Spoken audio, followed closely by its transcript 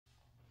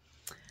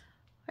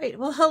Right.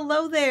 Well,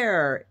 hello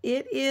there.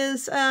 It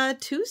is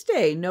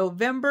Tuesday,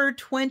 November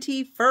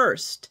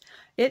 21st.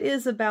 It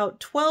is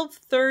about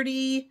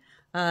 12:30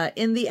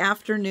 in the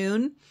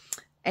afternoon,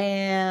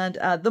 and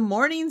the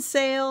morning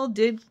sale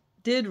did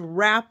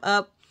wrap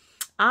up.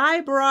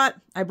 I brought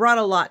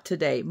a lot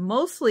today,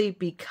 mostly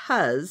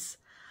because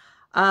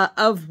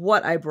of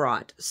what I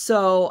brought.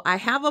 So I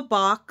have a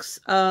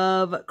box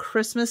of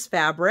Christmas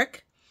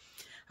fabric.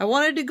 I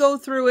wanted to go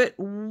through it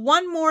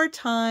one more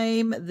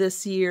time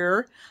this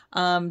year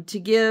to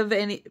give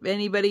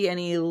anybody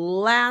any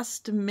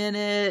last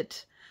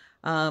minute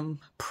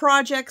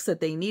projects that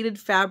they needed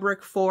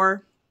fabric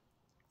for.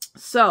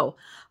 So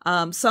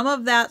some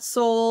of that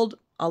sold,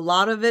 a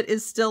lot of it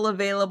is still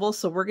available.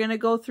 So we're going to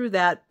go through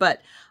that,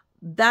 but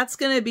that's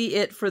going to be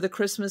it for the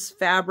Christmas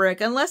fabric.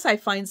 Unless I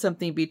find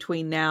something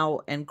between now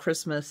and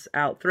Christmas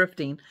out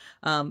thrifting,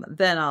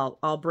 then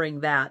I'll bring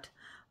that.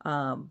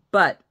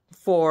 But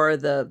for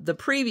the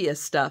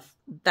previous stuff,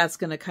 that's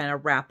going to kind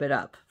of wrap it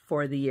up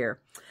for the year.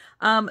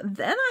 Then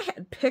I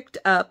had picked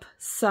up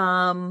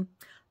some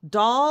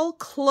doll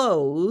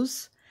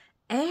clothes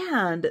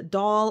and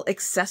doll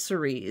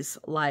accessories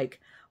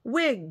like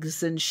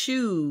wigs and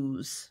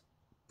shoes,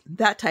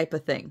 that type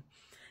of thing.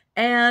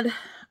 And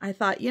I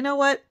thought, you know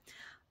what?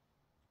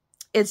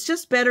 It's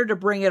just better to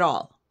bring it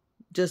all.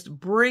 Just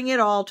bring it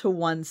all to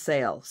one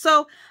sale.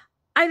 So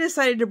I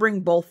decided to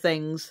bring both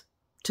things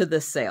to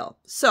this sale.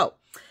 So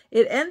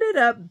it ended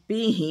up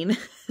being,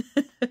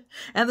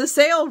 and the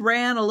sale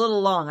ran a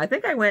little long. I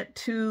think I went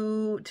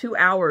two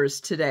hours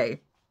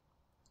today.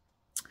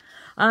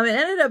 It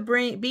ended up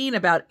being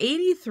about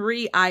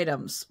 83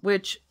 items,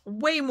 which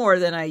way more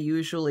than I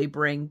usually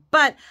bring.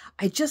 But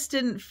I just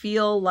didn't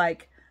feel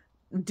like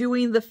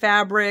doing the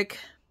fabric.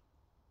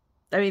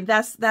 I mean,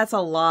 that's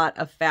a lot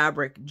of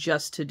fabric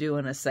just to do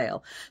in a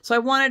sale. So I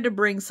wanted to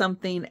bring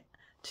something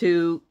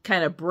to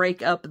kind of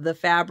break up the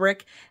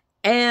fabric.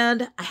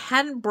 And I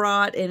hadn't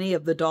brought any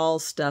of the doll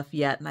stuff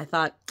yet. And I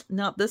thought,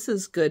 no, this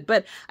is good.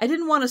 But I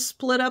didn't want to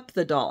split up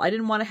the doll. I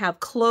didn't want to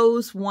have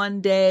clothes one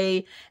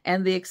day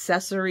and the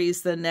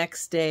accessories the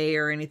next day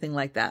or anything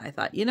like that. I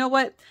thought, you know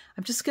what?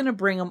 I'm just going to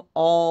bring them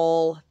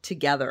all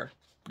together.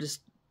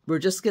 We're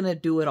just going to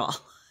do it all.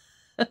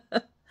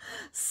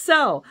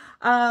 So,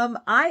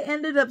 I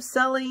ended up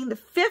selling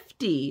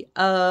 50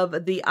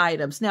 of the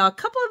items. Now, a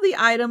couple of the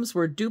items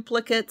were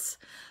duplicates,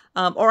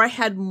 or I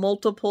had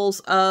multiples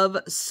of,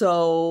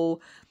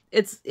 so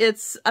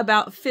it's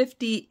about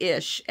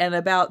 50-ish, and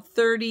about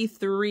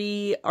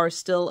 33 are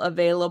still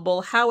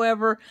available.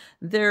 However,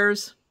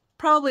 there's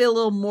probably a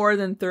little more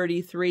than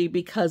 33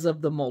 because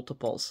of the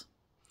multiples.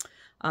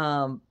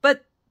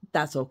 But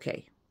that's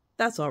okay.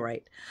 That's all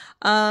right.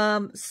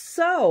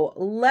 So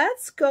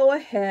let's go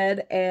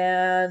ahead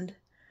and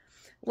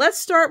let's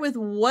start with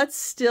what's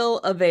still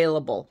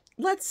available.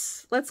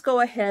 Let's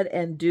go ahead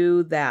and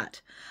do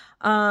that.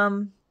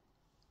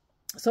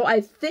 So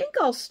I think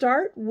I'll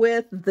start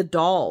with the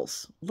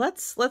dolls.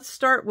 Let's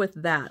start with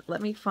that.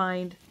 Let me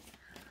find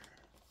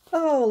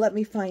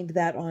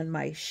that on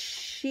my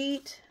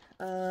sheet.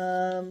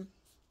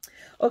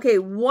 Okay,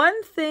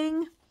 one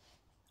thing.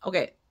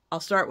 Okay. I'll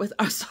start with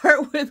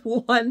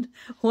one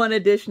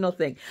additional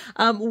thing.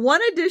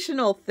 One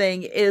additional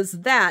thing is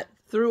that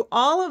through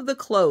all of the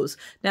clothes,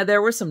 now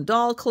there were some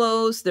doll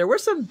clothes, there were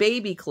some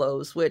baby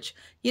clothes, which,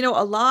 you know,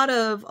 a lot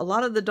of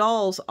the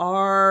dolls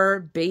are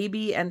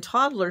baby and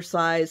toddler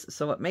size,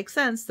 so it makes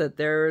sense that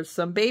there's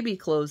some baby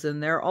clothes in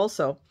there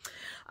also.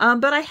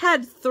 But I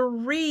had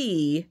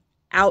 3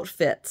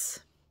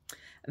 outfits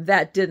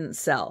that didn't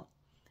sell.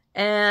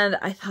 And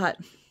I thought,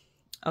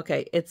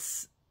 okay,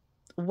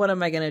 what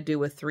am I going to do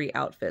with 3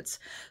 outfits?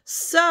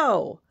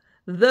 So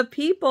the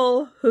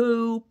people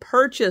who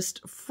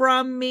purchased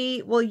from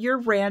me, well, you're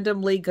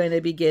randomly going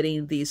to be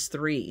getting these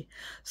 3.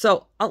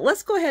 So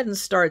let's go ahead and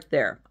start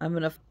there.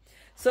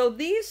 So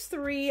these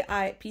 3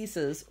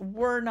 pieces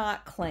were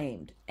not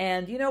claimed.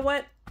 And you know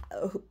what?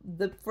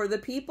 For the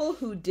people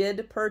who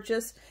did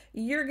purchase,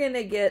 you're going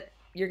to get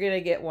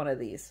one of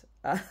these.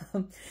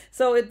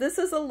 So this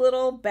is a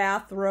little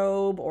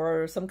bathrobe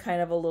or some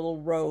kind of a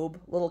little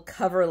robe, little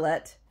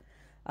coverlet.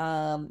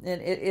 And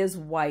it is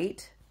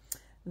white.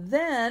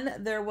 Then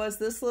there was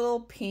this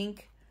little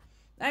pink.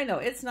 I know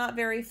it's not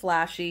very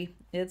flashy.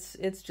 It's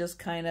just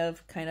kind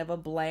of a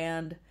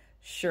bland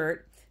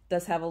shirt. It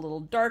does have a little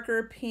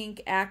darker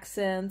pink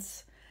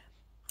accents.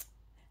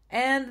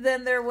 And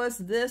then there was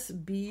this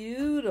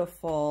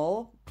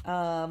beautiful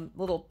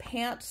little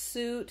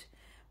pantsuit,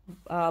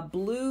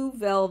 blue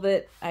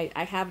velvet.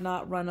 I have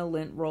not run a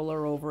lint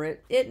roller over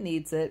it. It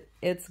needs it.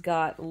 It's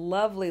got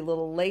lovely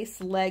little lace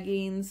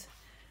leggings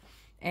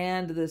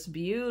and this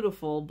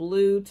beautiful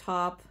blue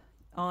top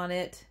on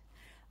it.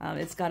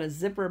 It's got a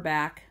zipper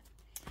back.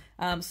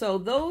 So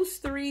those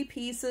 3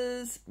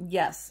 pieces,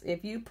 yes,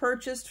 if you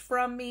purchased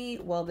from me,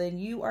 well, then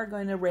you are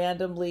going to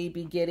randomly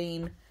be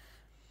getting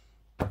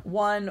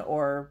one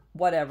or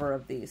whatever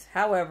of these.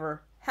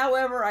 However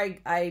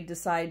I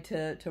decide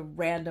to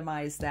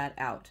randomize that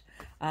out.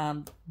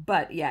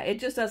 But yeah, it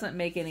just doesn't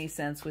make any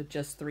sense with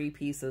just 3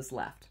 pieces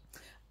left.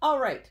 All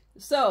right,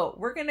 so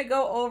we're going to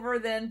go over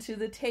then to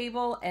the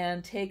table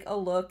and take a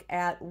look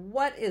at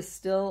what is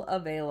still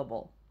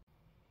available.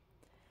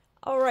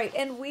 All right,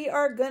 and we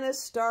are going to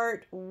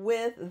start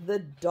with the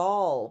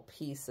doll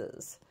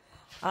pieces.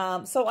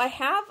 So I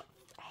have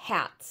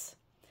hats.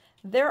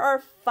 There are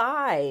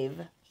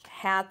 5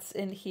 hats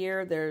in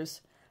here. There's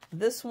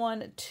this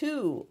one,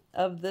 2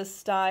 of this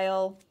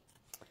style,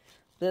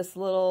 this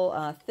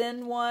little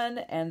thin one,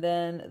 and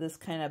then this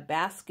kind of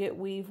basket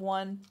weave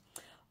one.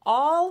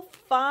 All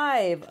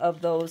 5 of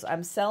those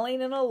I'm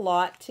selling in a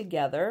lot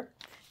together,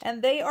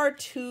 and they are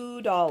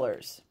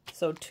 $2.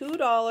 So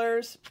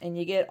 $2, and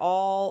you get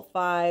all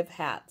 5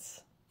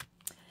 hats.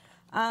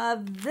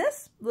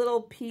 This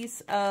little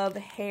piece of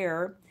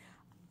hair,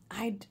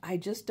 I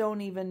just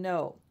don't even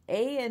know.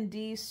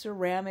 A&D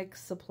Ceramic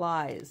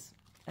Supplies.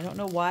 I don't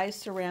know why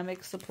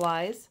ceramic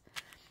supplies,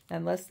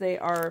 unless they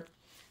are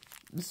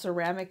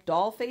ceramic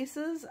doll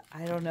faces.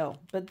 I don't know.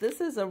 But this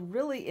is a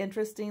really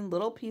interesting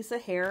little piece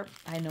of hair.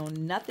 I know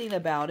nothing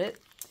about it,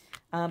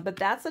 but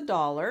that's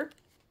 $1.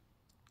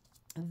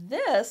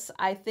 This,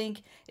 I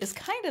think, is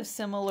kind of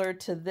similar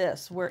to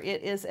this, where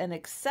it is an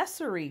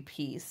accessory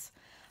piece.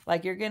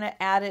 Like you're going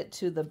to add it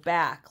to the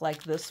back,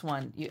 like this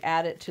one. You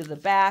add it to the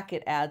back,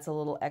 it adds a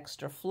little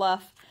extra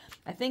fluff.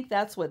 I think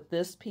that's what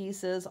this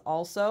piece is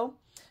also.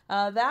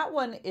 That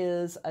one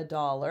is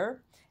 $1.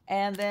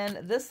 And then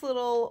this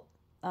little,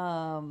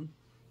 gosh,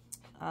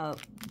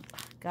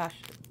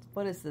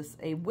 what is this?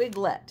 A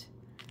wiglet.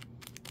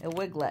 A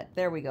wiglet.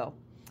 There we go.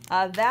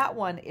 That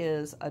one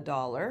is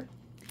 $1.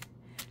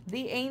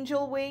 The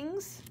angel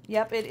wings.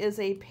 Yep, it is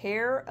a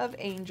pair of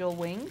angel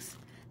wings.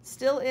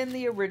 Still in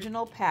the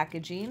original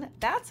packaging.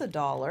 That's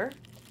 $1.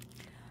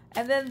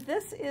 And then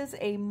this is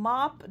a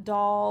mop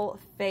doll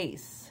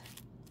face.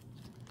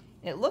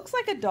 It looks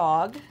like a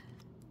dog.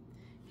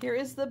 Here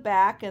is the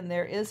back, and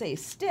there is a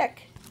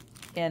stick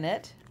in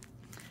it.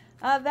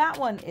 That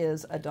one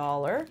is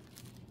 $1.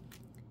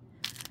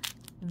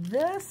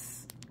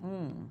 This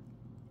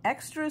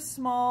extra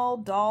small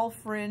doll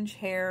fringe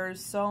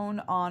hairs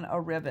sewn on a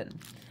ribbon.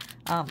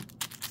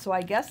 So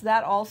I guess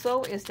that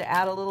also is to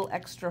add a little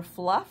extra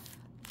fluff.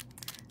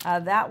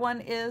 That one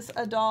is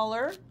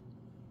 $1.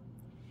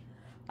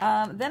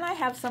 Then I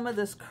have some of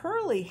this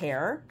curly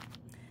hair.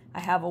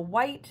 I have a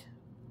white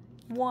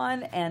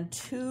one and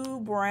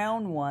 2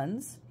 brown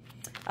ones.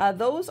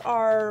 Those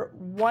are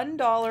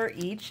 $1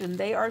 each, and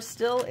they are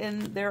still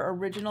in their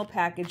original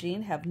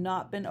packaging, have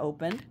not been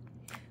opened.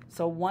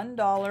 So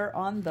 $1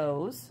 on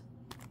those.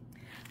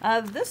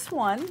 This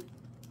one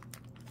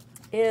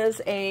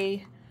is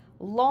a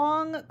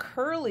long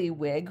curly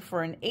wig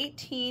for an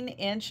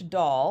 18-inch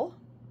doll.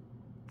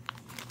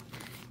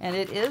 And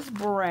it is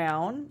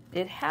brown.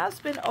 It has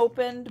been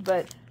opened,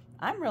 but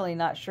I'm really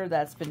not sure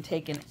that's been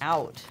taken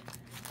out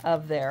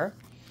of there.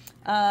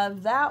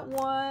 That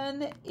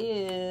one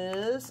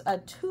is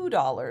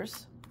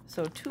 $2.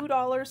 So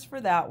 $2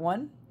 for that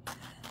one.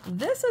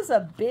 This is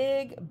a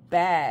big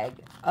bag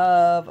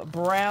of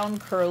brown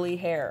curly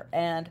hair,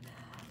 and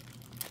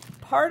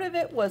part of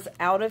it was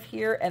out of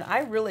here, and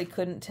I really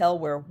couldn't tell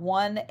where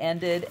one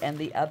ended and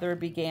the other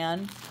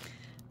began.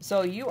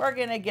 So you are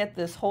going to get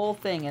this whole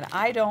thing, and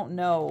I don't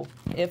know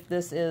if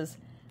this is,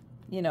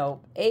 you know,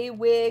 a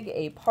wig,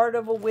 a part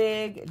of a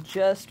wig,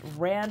 just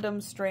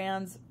random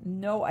strands.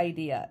 No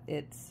idea.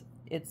 It's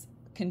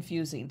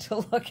confusing to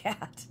look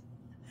at.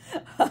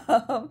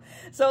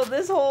 So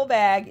this whole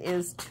bag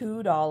is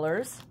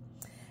 $2.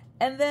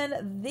 And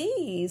then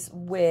these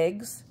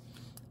wigs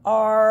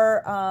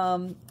are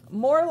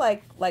more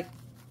like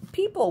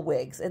people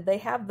wigs. They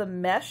have the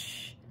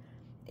mesh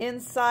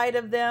inside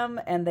of them,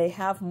 and they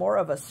have more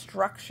of a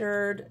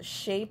structured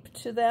shape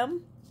to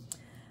them.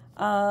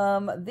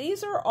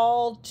 These are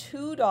all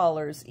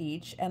 $2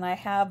 each, and I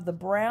have the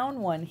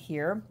brown one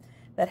here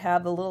that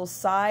have the little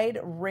side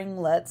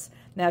ringlets.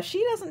 Now,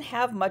 she doesn't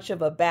have much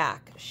of a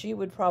back. She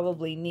would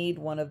probably need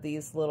one of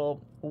these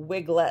little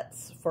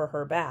wiglets for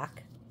her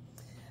back.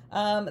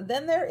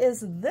 Then there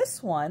is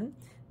this one,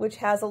 which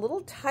has a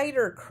little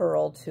tighter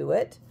curl to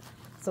it.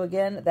 So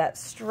again, that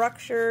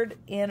structured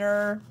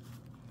inner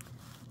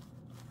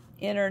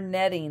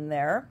netting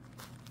there.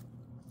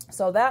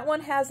 So that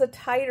one has a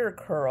tighter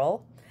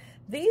curl.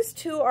 These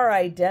two are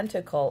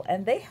identical,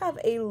 and they have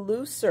a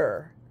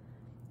looser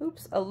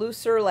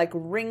like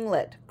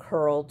ringlet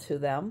curl to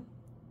them.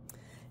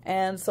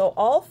 And so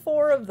all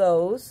 4 of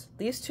those,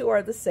 these two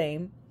are the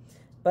same,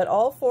 but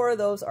all 4 of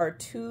those are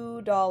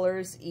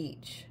 $2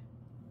 each.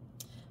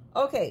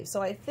 Okay,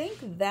 so I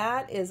think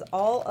that is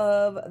all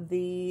of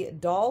the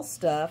doll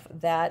stuff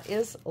that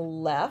is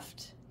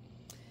left.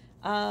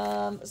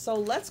 So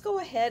let's go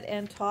ahead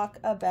and talk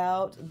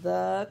about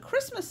the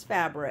Christmas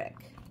fabric.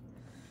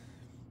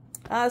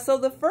 So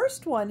the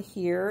first one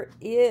here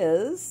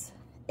is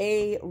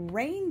a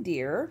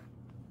reindeer.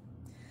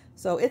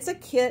 So it's a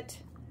kit.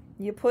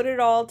 You put it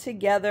all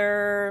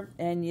together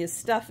and you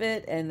stuff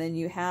it, and then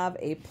you have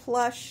a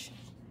plush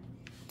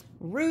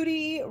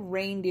Rudy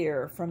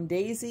reindeer from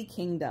Daisy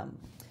Kingdom.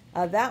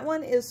 That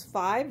one is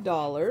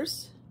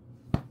 $5.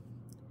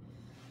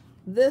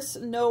 This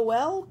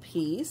Noel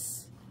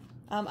piece,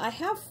 I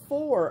have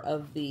 4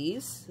 of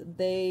these.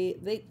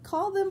 They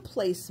call them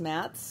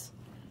placemats.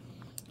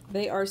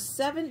 They are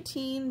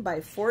 17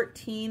 by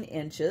 14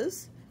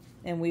 inches,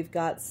 and we've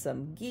got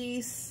some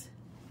geese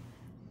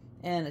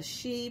and a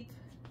sheep,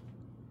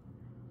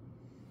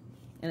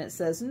 and it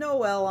says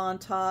Noel on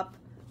top.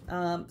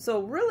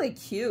 So really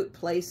cute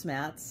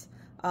placemats.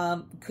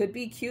 Could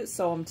be cute,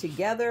 sew them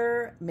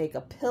together, make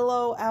a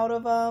pillow out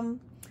of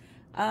them.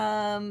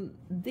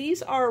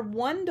 These are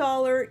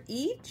 $1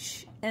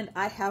 each, and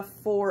I have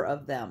 4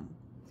 of them.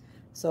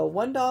 So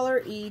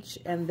 $1 each,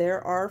 and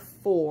there are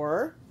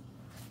 4.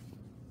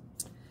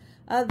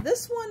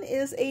 This one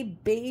is a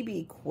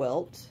baby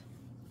quilt,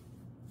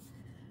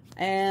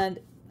 and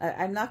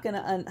I'm not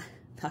gonna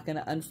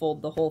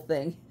unfold the whole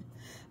thing.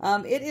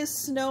 It is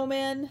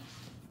snowmen.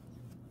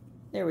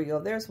 There we go.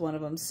 There's one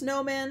of them.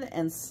 Snowmen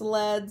and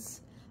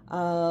sleds.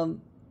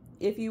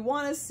 If you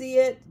want to see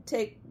it,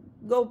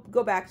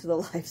 go back to the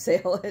live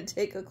sale and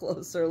take a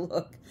closer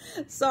look.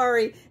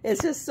 Sorry,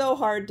 it's just so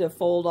hard to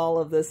fold all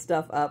of this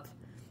stuff up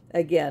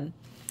again.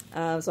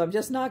 So I'm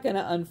just not going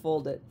to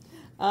unfold it.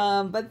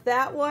 But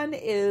that one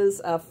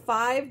is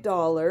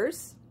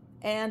 $5,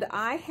 and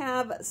I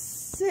have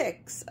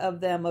 6 of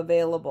them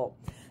available.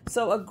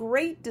 So a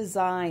great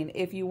design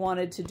if you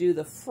wanted to do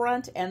the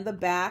front and the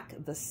back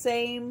the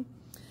same.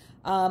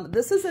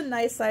 This is a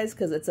nice size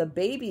because it's a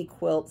baby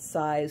quilt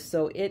size.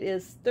 So it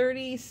is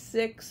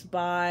 36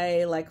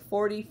 by like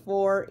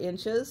 44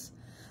 inches.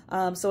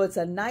 So it's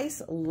a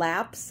nice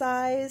lap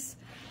size.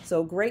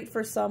 So great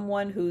for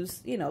someone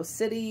who's, you know,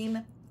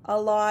 sitting a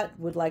lot,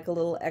 would like a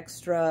little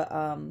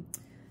extra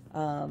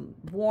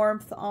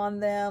warmth on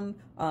them.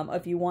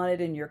 If you want it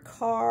in your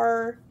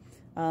car.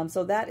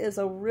 So that is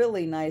a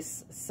really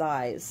nice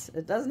size.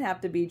 It doesn't have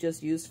to be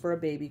just used for a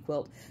baby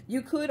quilt.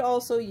 You could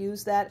also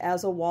use that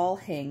as a wall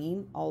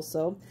hanging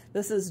also.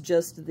 This is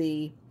just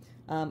the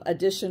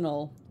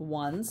additional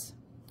ones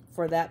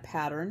for that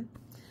pattern.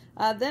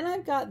 Then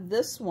I've got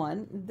this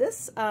one.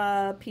 This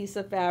piece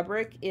of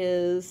fabric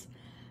is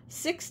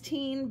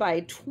 16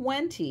 by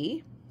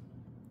 20.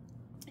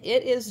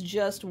 It is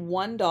just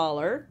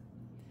 $1,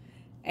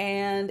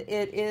 and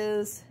it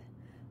is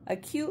a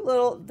cute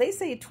little, they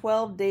say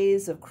 12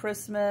 days of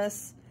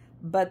Christmas,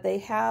 but they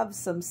have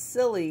some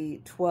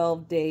silly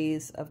 12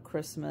 days of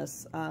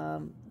Christmas.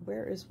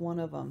 Where is one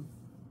of them?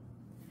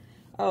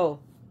 Oh,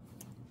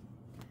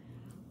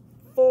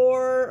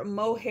 4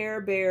 mohair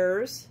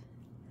bears,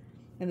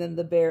 and then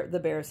the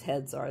bear's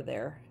heads are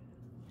there.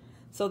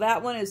 So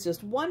that one is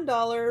just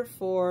 $1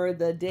 for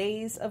the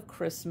days of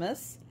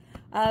Christmas.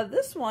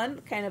 This one,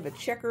 kind of a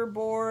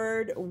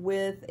checkerboard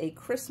with a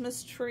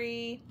Christmas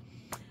tree.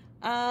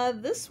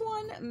 This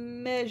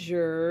one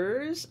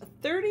measures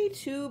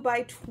 32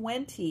 by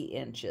 20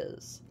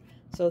 inches.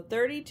 So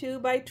 32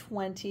 by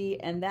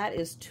 20, and that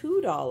is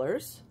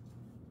 $2.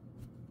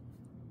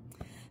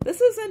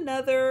 This is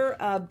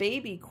another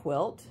baby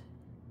quilt,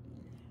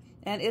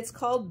 and it's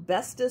called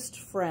Bestest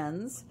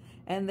Friends.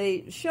 And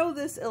they show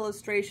this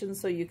illustration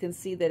so you can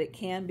see that it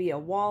can be a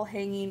wall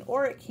hanging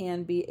or it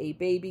can be a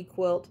baby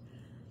quilt.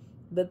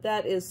 But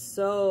that is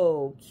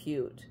so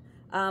cute.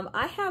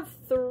 I have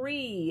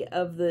 3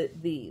 of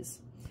these.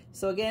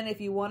 So again,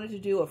 if you wanted to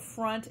do a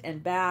front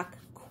and back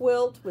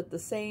quilt with the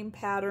same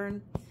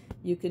pattern,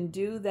 you can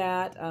do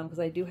that because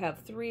I do have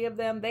 3 of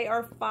them. They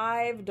are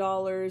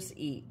 $5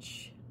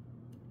 each.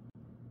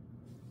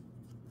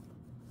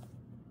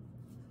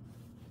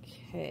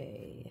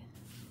 Okay.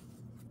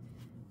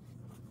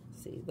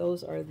 Let's see,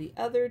 those are the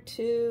other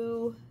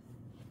 2.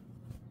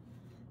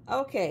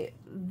 Okay,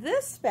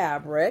 this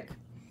fabric,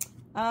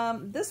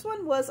 this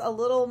one was a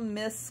little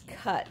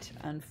miscut,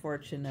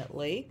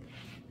 unfortunately.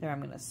 There, I'm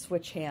going to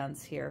switch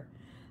hands here.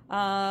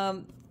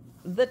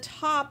 The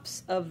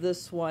tops of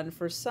this one,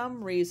 for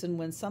some reason,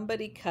 when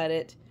somebody cut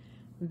it,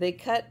 they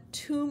cut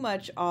too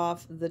much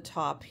off the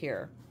top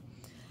here.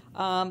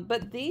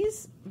 But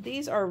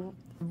these are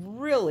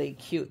really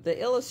cute. The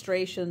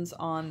illustrations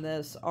on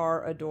this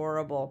are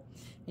adorable.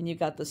 And you've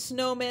got the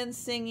snowmen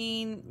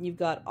singing. You've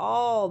got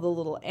all the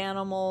little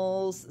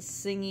animals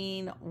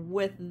singing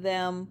with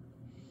them.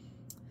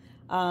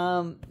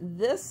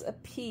 This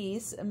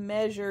piece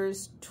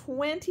measures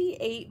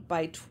 28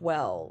 by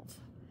 12.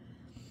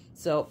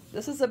 So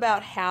this is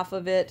about half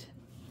of it.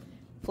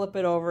 Flip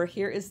it over.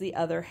 Here is the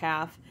other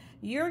half.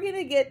 You're going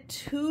to get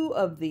 2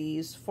 of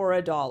these for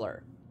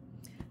 $1.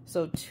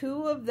 So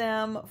 2 of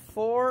them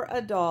for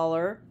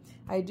 $1.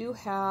 I do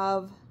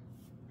have,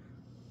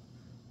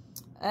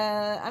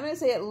 I'm going to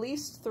say at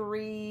least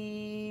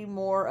 3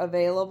 more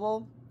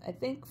available. I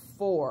think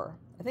 4.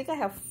 I think I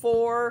have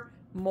 4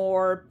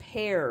 more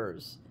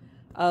pairs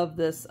of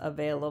this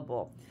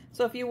available.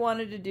 So if you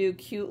wanted to do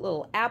cute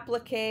little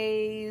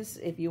appliques,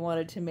 if you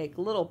wanted to make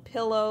little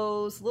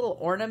pillows, little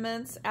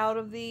ornaments out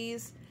of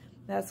these,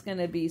 that's going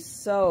to be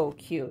so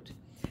cute.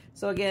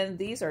 So again,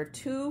 these are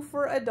 2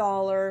 for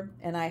 $1,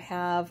 and I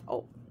have,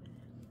 oh,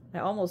 I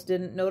almost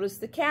didn't notice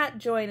the cat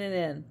joining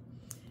in.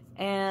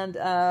 And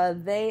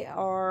they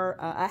are,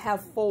 I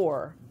have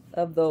 4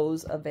 of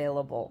those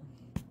available.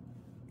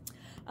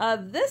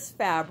 This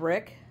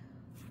fabric,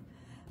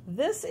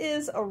 this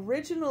is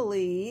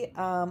originally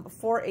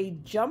for a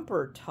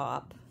jumper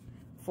top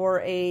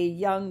for a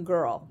young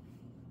girl.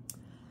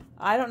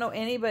 I don't know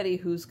anybody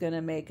who's going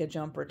to make a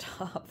jumper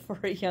top for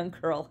a young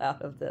girl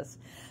out of this.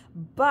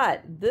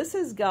 But this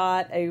has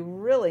got a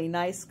really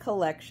nice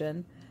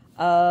collection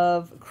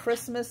of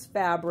Christmas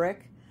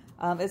fabric.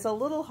 It's a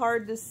little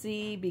hard to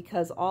see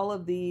because all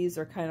of these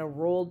are kind of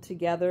rolled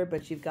together,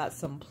 but you've got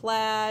some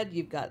plaid,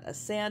 you've got a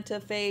Santa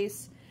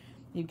face,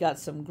 you've got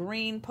some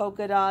green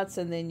polka dots,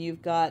 and then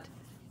you've got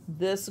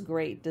this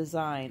great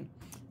design.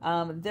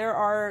 There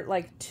are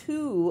like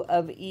 2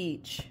 of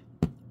each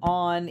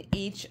on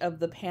each of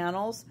the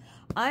panels.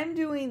 I'm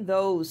doing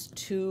those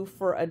 2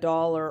 for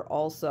 $1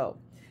 also.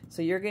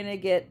 So you're going to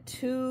get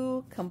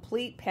 2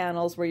 complete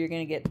panels where you're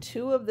going to get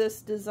 2 of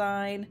this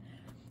design,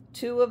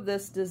 2 of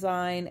this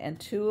design, and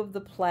 2 of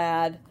the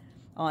plaid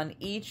on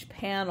each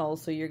panel.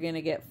 So you're going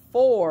to get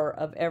 4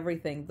 of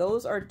everything.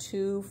 Those are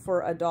 2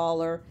 for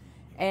 $1,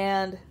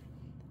 and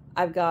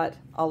I've got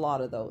a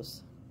lot of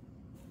those.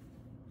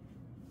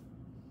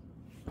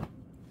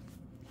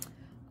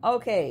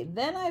 Okay,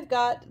 then I've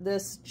got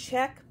this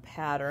check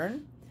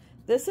pattern.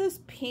 This is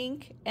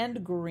pink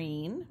and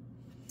green.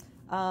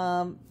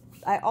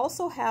 I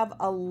also have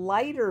a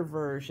lighter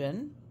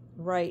version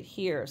right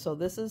here. So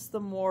this is the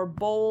more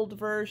bold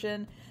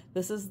version.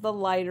 This is the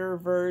lighter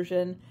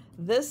version.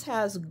 This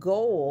has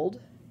gold.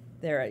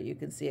 There, you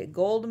can see it.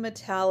 Gold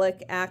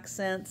metallic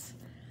accents.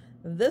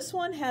 This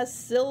one has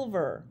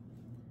silver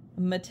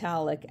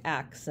metallic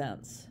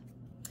accents.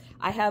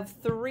 I have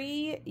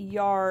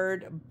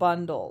 3-yard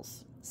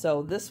bundles.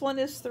 So this one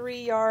is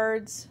 3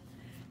 yards.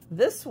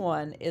 This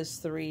one is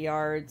 3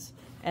 yards.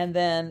 And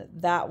then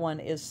that one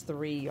is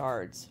 3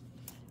 yards.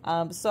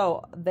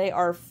 So they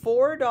are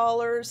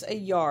 $4 a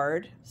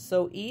yard.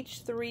 So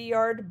each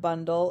 3-yard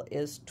bundle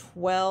is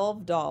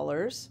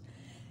 $12.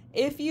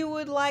 If you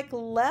would like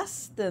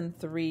less than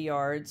 3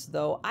 yards,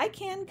 though, I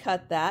can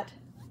cut that.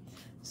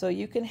 So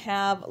you can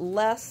have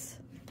less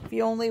if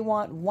you only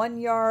want 1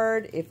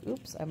 yard.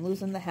 Oops, I'm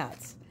losing the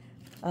hats.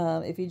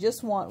 If you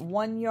just want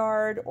 1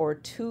 yard or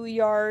 2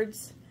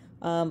 yards,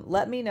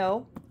 let me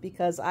know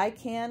because I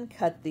can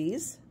cut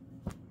these.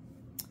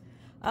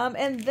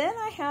 And then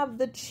I have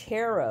the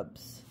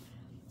cherubs.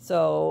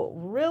 So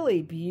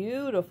really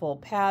beautiful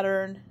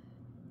pattern,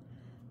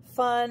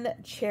 fun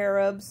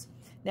cherubs.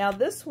 Now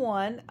this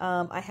one,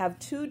 I have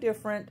 2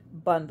 different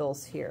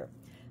bundles here.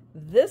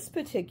 This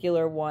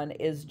particular one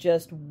is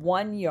just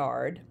 1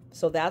 yard,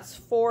 so that's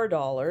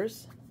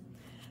 $4.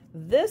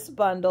 This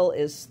bundle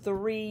is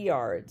 3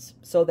 yards,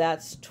 so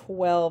that's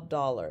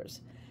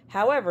 $12.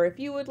 However, if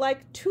you would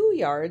like 2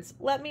 yards,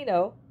 let me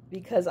know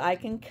because I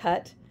can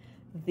cut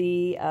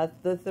the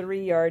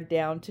 3-yard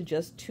down to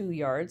just 2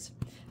 yards.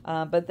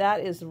 But that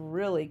is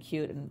really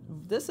cute, and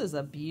this is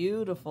a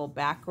beautiful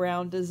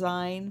background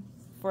design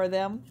for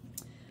them.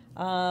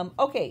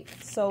 Okay,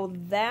 so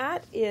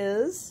that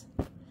is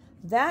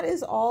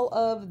all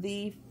of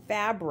the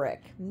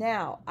fabric.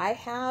 Now I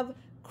have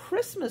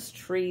Christmas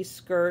tree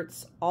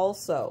skirts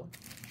also,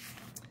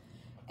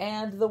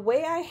 and the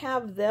way I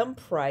have them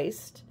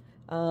priced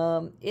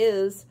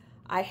is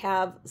I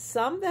have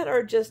some that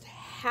are just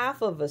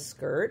half of a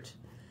skirt.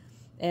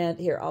 And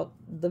here,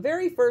 the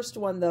very first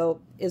one,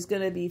 though, is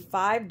going to be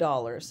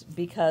 $5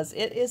 because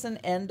it is an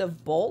end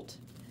of bolt.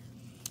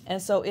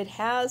 And so it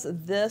has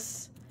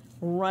this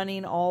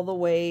running all the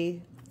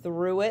way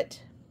through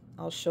it.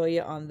 I'll show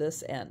you on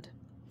this end.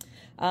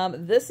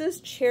 This is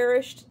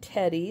Cherished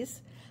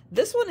Teddies.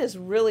 This one is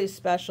really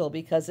special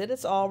because it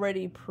is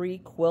already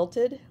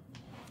pre-quilted.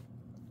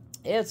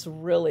 It's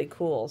really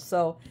cool.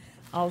 So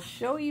I'll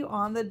show you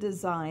on the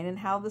design and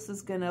how this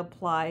is going to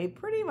apply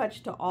pretty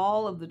much to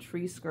all of the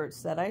tree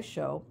skirts that I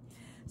show.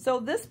 So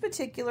this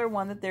particular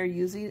one that they're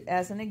using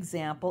as an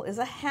example is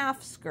a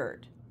half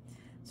skirt.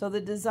 So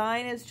the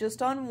design is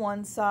just on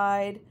one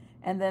side,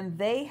 and then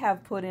they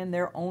have put in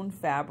their own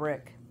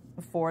fabric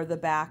for the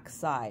back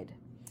side.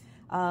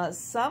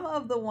 Some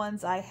of the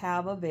ones I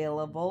have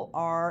available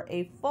are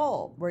a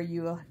full, where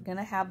you're going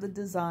to have the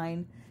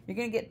design. You're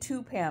going to get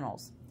 2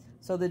 panels.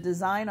 So the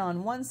design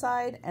on one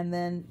side, and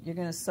then you're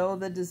going to sew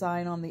the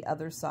design on the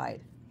other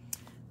side.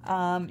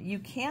 You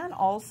can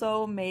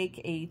also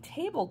make a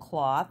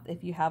tablecloth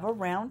if you have a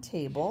round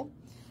table,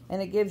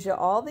 and it gives you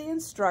all the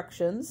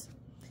instructions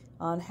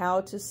on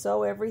how to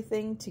sew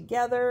everything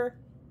together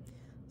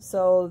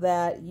so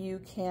that you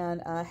can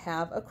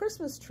have a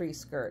Christmas tree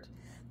skirt.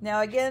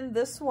 Now again,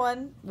 this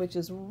one, which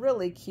is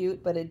really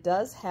cute, but it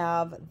does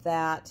have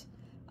that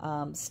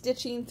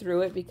stitching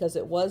through it because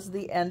it was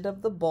the end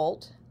of the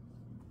bolt.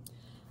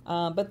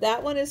 But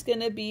that one is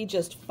going to be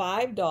just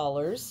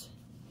 $5,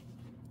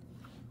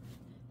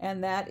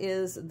 and that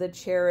is the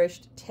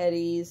Cherished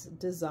Teddies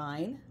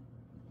design.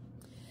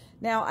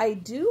 Now I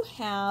do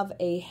have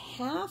a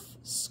half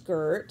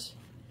skirt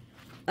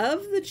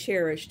of the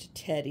Cherished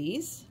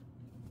Teddies,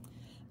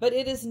 but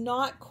it is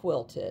not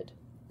quilted,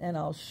 and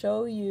I'll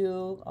show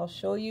you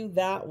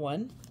that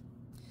one.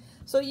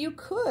 So you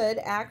could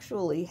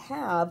actually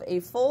have a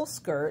full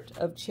skirt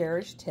of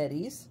cherished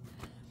teddies.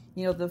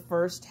 You know, the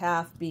first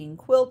half being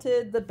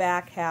quilted, the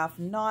back half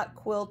not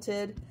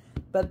quilted.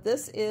 But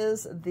this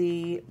is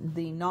the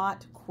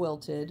not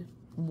quilted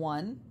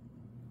one.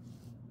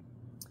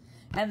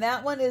 And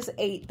that one is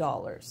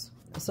 $8.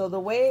 So the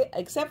way,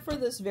 except for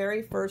this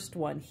very first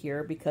one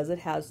here, because it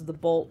has the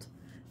bolt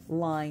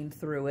line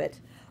through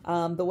it,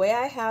 the way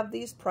I have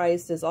these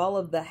priced is all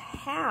of the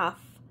half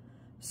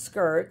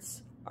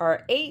skirts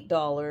are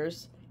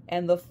 $8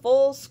 and the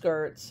full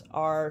skirts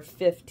are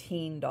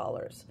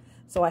 $15.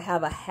 So I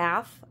have a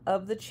half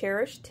of the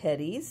cherished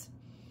teddies,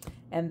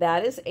 and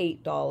that is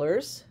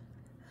 $8.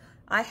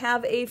 I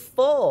have a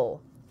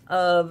full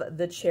of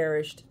the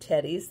cherished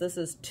teddies. This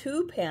is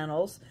 2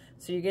 panels,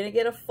 so you're going to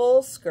get a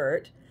full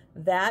skirt.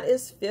 That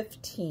is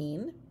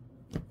 $15.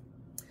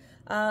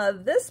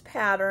 This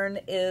pattern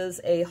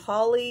is a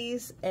holly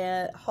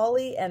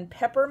and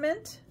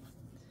peppermint.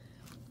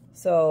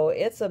 So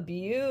it's a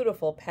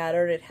beautiful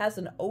pattern. It has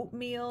an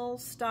oatmeal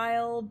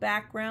style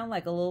background,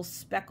 like a little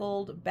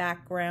speckled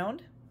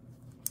background.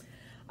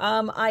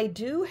 I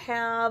do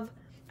have,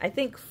 I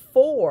think,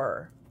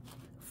 four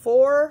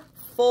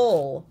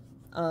full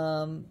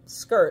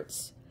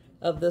skirts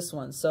of this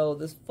one. So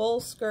the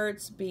full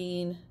skirts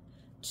being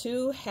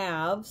 2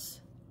 halves.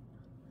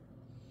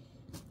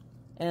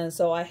 And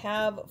so I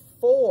have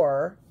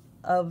 4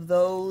 of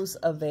those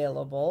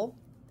available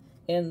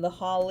in the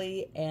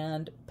holly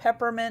and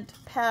peppermint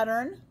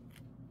pattern,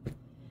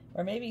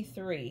 or maybe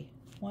 3.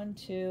 1,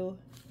 2,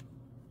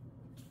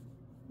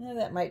 no,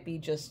 that might be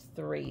just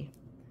 3.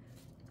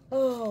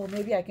 Oh,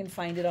 maybe I can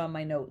find it on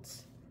my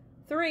notes.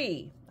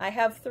 3. I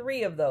have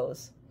 3 of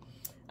those.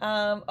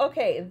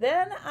 Okay,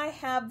 then I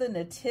have the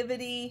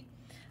nativity.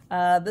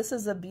 This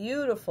is a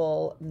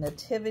beautiful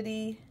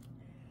nativity,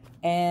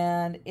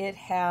 and it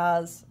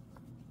has,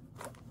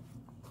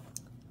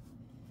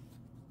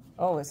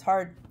 oh, it's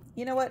hard.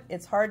 You know what?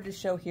 It's hard to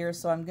show here,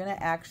 so I'm going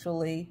to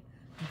actually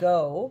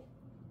go.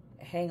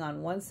 Hang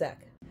on one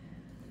sec.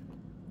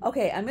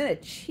 Okay, I'm going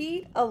to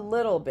cheat a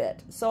little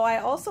bit. So I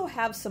also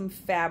have some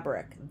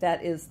fabric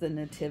that is the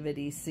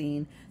nativity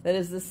scene, that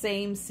is the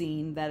same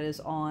scene that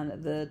is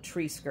on the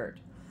tree skirt.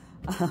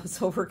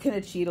 So we're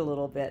going to cheat a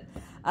little bit.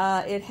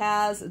 It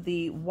has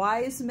the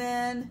wise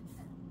men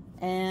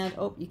and,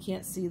 oh, you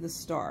can't see the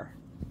star.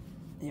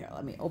 Here,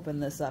 let me open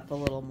this up a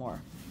little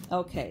more.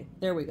 Okay,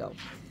 there we go.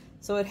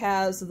 So it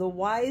has the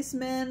wise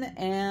men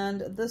and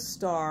the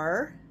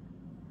star.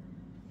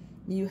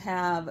 You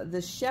have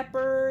the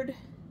shepherd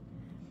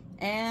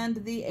and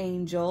the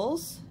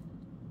angels.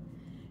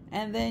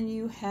 And then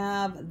you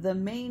have the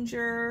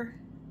manger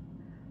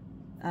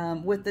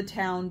with the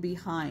town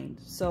behind.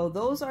 So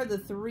those are the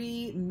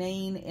 3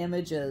 main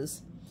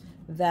images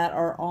that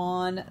are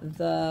on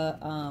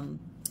the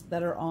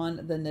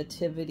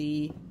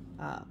nativity.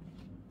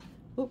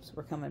 Oops,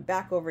 we're coming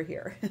back over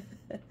here.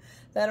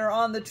 That are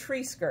on the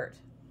tree skirt.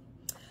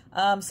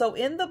 So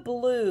in the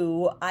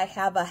blue, I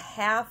have a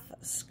half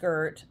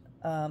skirt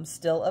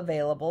still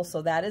available.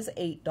 So that is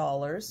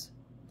 $8.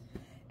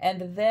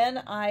 And then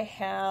I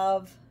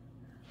have,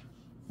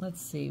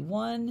 let's see,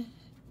 1,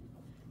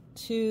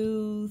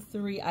 2,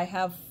 3. I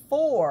have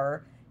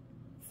 4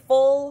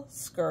 full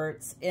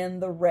skirts in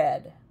the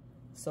red.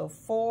 So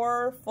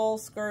 4 full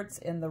skirts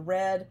in the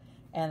red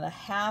and a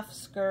half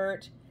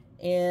skirt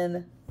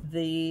in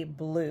the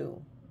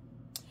blue.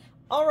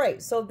 All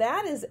right, so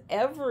that is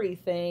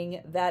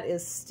everything that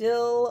is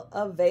still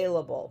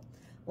available.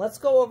 Let's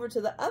go over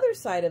to the other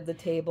side of the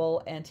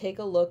table and take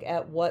a look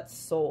at what's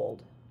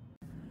sold.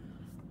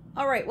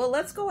 All right, well,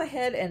 let's go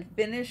ahead and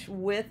finish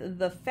with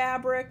the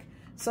fabric.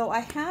 So I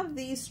have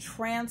these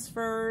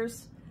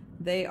transfers.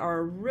 They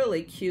are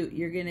really cute.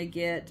 You're gonna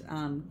get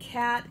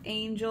cat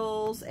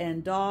angels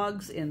and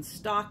dogs in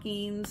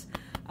stockings.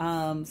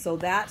 So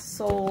that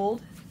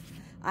sold.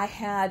 I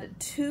had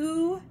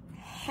 2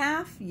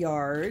 half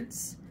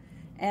yards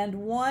and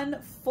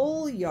 1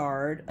 full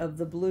yard of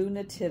the blue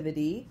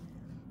nativity,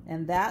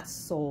 and that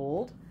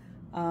sold.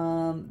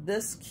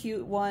 This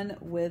cute one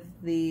with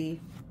the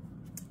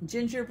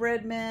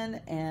gingerbread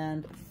men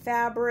and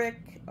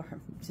fabric, or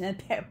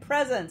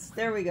presents,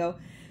 there we go,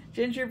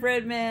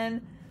 gingerbread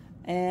men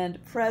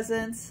and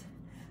presents.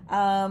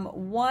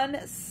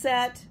 1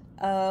 set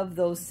of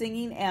those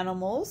singing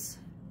animals,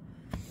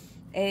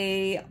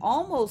 a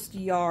almost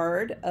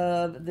yard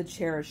of the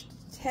cherished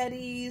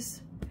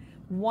teddies,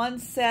 1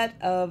 set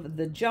of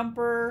the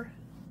jumper,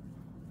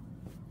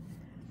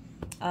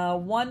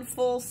 1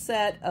 full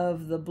set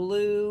of the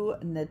blue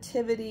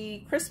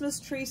nativity Christmas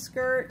tree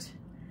skirt,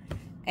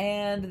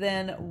 and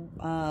then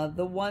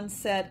the 1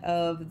 set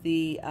of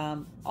the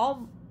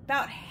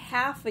about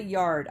half a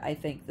yard, I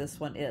think this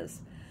one is,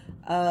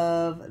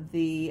 of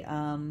the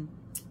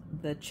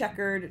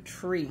checkered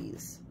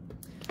trees.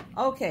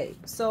 Okay,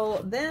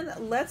 so then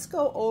let's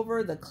go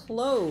over the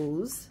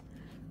clothes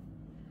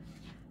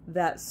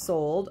that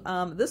sold.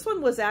 This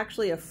one was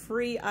actually a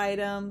free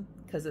item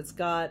because it's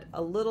got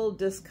a little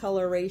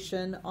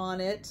discoloration on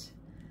it.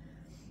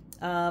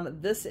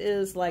 This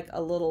is like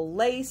a little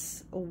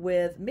lace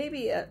with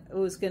maybe it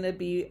was going to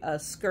be a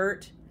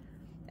skirt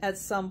at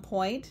some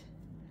point.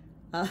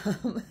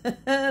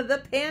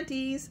 The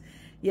panties.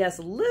 Yes,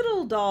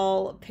 little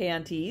doll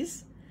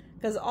panties,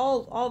 because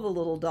all the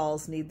little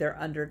dolls need their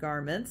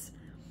undergarments.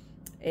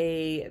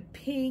 A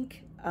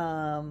pink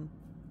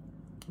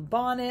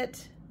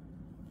bonnet.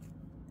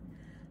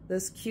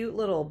 This cute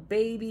little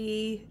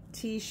baby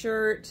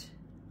t-shirt.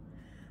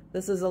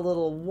 This is a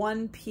little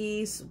one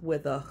piece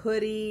with a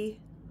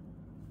hoodie.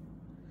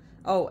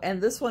 Oh,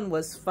 and this one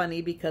was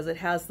funny because it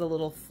has the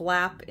little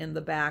flap in the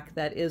back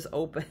that is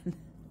open.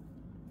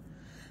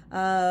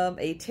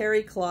 A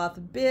terry cloth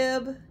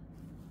bib.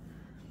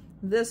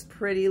 This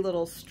pretty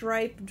little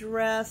striped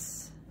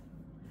dress.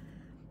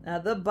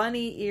 The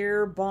bunny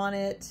ear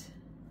bonnet.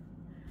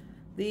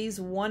 These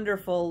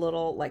wonderful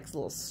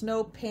little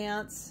snow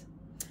pants.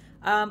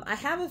 I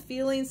have a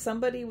feeling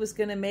somebody was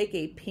going to make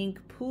a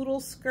pink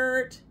poodle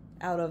skirt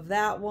out of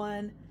that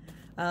one.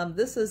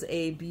 This is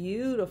a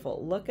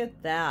beautiful, look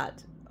at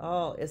that.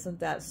 Oh, isn't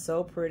that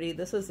so pretty?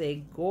 This is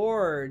a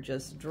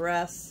gorgeous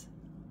dress.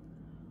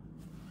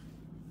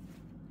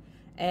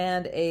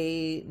 And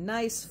a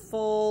nice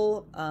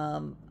full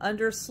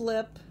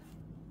underslip.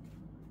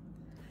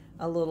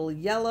 A little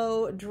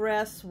yellow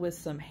dress with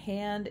some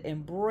hand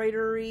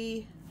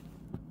embroidery.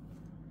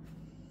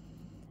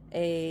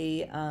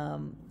 A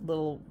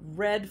little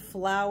red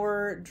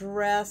flower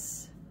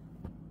dress.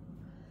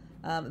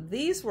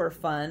 These were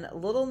fun,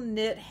 little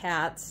knit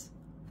hats.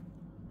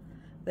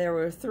 There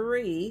were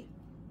 3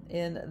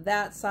 in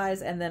that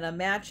size, and then a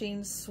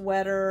matching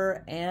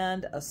sweater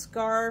and a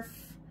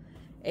scarf,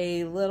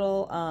 a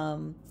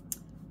little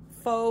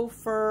faux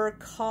fur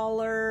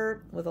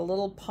collar with a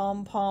little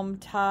pom-pom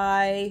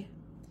tie.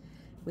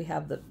 We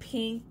have the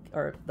pink,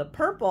 or the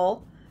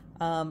purple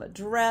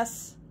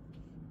dress.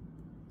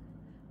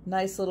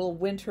 Nice little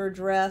winter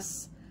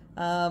dress.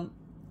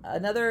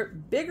 Another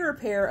bigger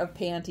pair of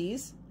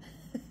panties.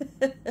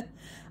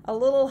 A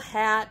little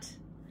hat.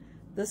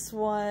 This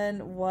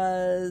one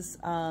was,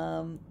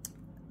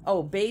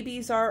 oh,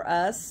 Babies Are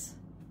Us.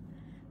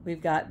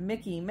 We've got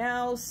Mickey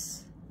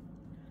Mouse.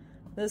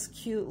 This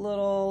cute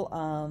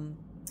little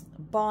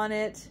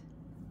bonnet.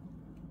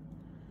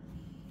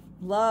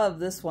 Love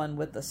this one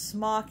with the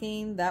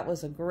smocking. That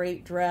was a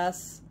great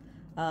dress.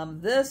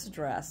 This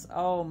dress,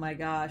 oh my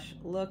gosh,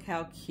 look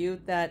how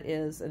cute that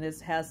is. And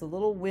it has the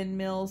little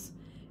windmills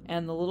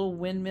and the little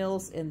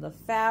windmills in the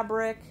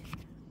fabric.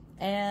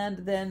 And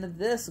then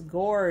this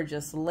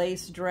gorgeous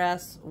lace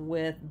dress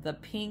with the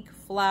pink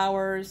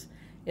flowers.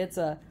 It's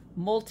a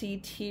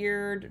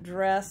multi-tiered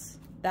dress.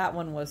 That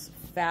one was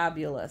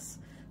fabulous.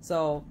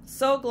 So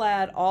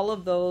glad all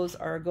of those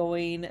are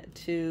going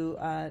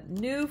to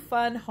new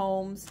fun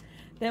homes.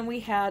 Then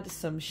we had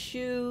some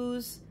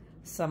shoes,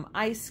 some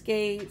ice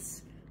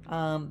skates.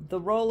 One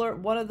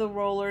of the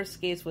roller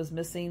skates was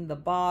missing the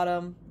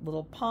bottom,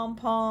 little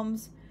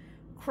pom-poms,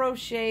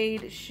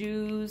 crocheted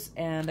shoes,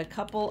 and a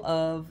couple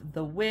of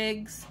the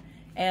wigs.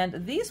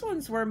 And these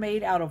ones were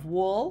made out of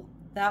wool.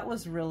 That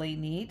was really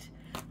neat.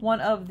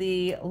 One of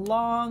the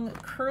long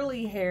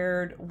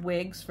curly-haired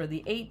wigs for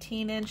the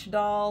 18-inch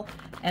doll,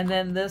 and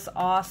then this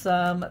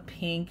awesome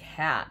pink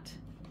hat.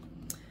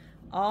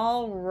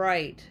 All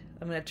right,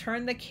 I'm going to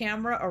turn the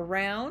camera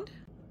around.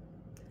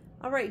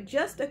 All right,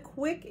 just a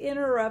quick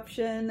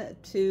interruption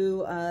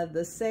to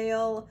the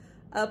sale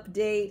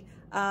update.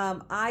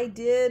 I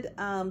did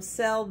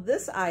sell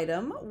this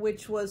item,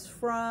 which was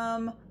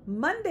from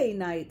Monday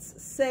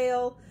night's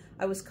sale.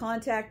 I was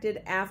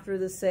contacted after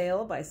the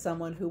sale by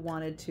someone who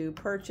wanted to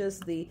purchase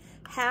the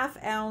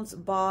half-ounce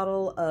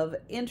bottle of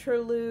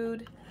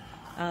Interlude.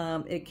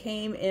 It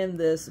came in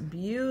this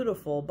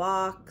beautiful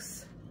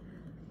box,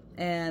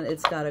 and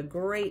it's got a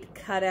great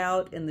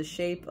cutout in the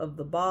shape of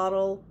the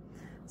bottle.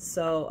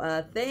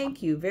 So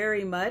thank you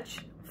very much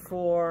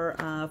for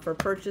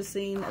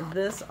purchasing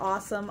this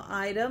awesome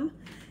item.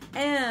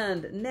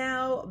 And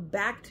now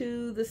back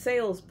to the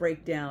sales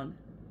breakdown.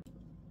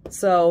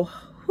 So,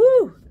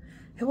 whew,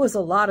 it was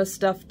a lot of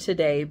stuff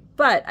today,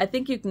 but I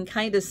think you can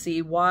kind of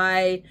see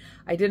why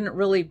I didn't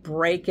really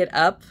break it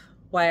up,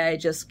 why I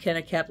just kind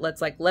of kept,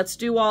 let's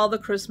do all the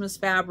Christmas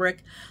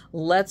fabric,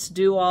 let's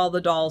do all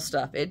the doll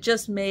stuff. It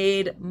just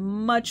made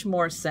much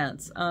more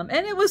sense. And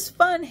it was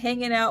fun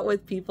hanging out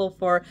with people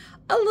for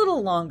a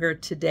little longer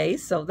today,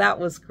 so that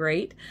was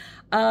great.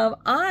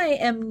 I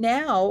am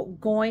now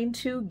going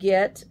to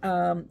get,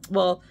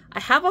 well, I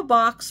have a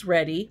box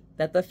ready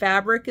that the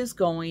fabric is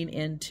going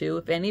into.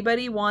 If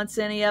anybody wants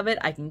any of it,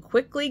 I can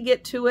quickly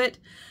get to it.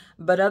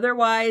 But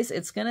otherwise,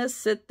 it's going to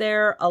sit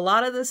there. A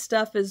lot of this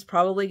stuff is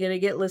probably going to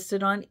get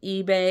listed on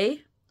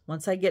eBay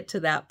Once I get to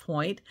that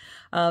point,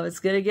 it's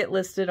going to get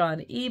listed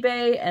on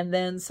eBay. And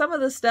then some of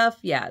the stuff,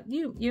 yeah,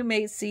 you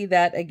may see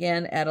that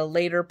again at a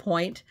later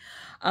point.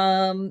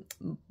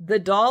 The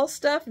doll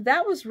stuff,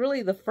 that was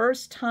really the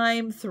first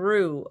time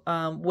through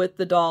with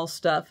the doll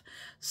stuff.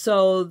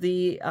 So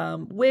the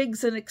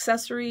wigs and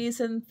accessories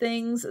and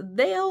things,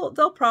 they'll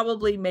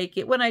probably make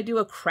it when I do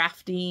a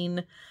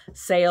crafting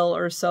sale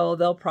or so.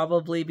 They'll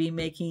probably be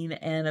making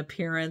an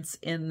appearance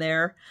in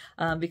there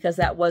because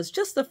that was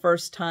just the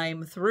first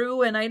time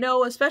through. And I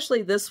know,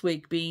 especially this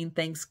week being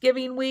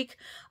Thanksgiving week,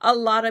 a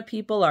lot of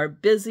people are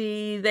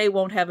busy. They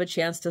won't have a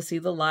chance to see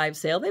the live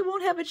sale. They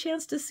won't have a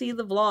chance to see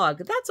the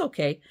vlog. That's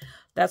okay.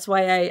 That's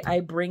why I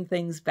bring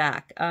things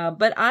back.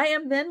 But I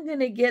am then going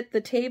to get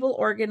the table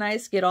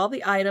organized, get all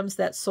the items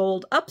that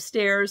sold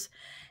upstairs,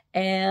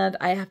 and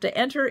I have to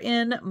enter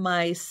in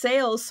my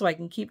sales so I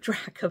can keep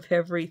track of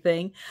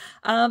everything.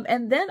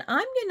 And then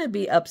I'm going to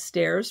be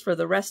upstairs for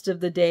the rest of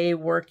the day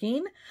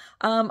working.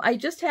 I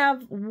just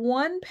have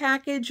one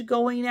package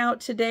going out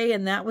today,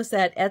 and that was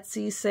that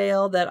Etsy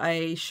sale that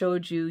I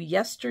showed you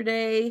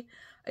yesterday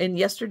in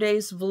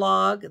yesterday's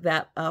vlog,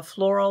 that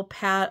floral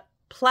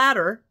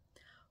platter.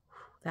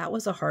 That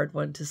was a hard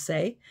one to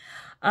say.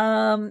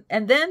 And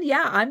then,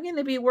 yeah, I'm going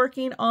to be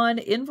working on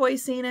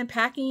invoicing and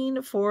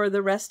packing for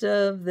the rest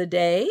of the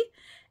day.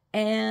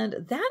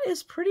 And that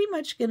is pretty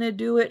much going to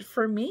do it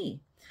for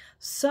me.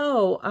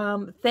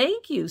 So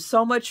thank you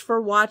so much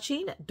for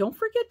watching. Don't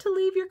forget to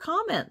leave your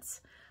comments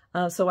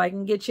so I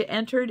can get you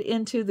entered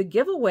into the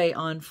giveaway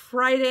on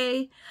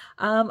Friday.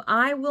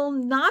 I will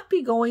not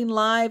be going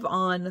live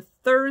on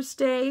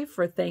Thursday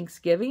for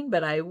Thanksgiving,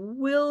 but I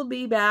will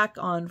be back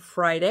on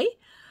Friday.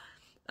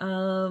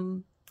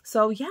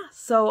 So yeah,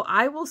 so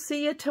I will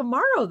see you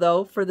tomorrow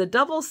though for the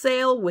double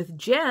sale with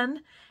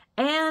Jen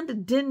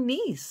and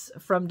Denise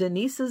from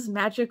Denise's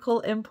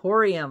Magical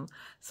Emporium.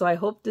 So I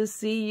hope to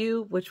see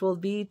you, which will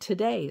be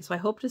today. So I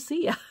hope to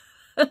see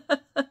you.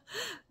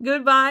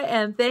 Goodbye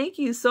and thank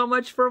you so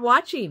much for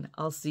watching.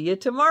 I'll see you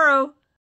tomorrow.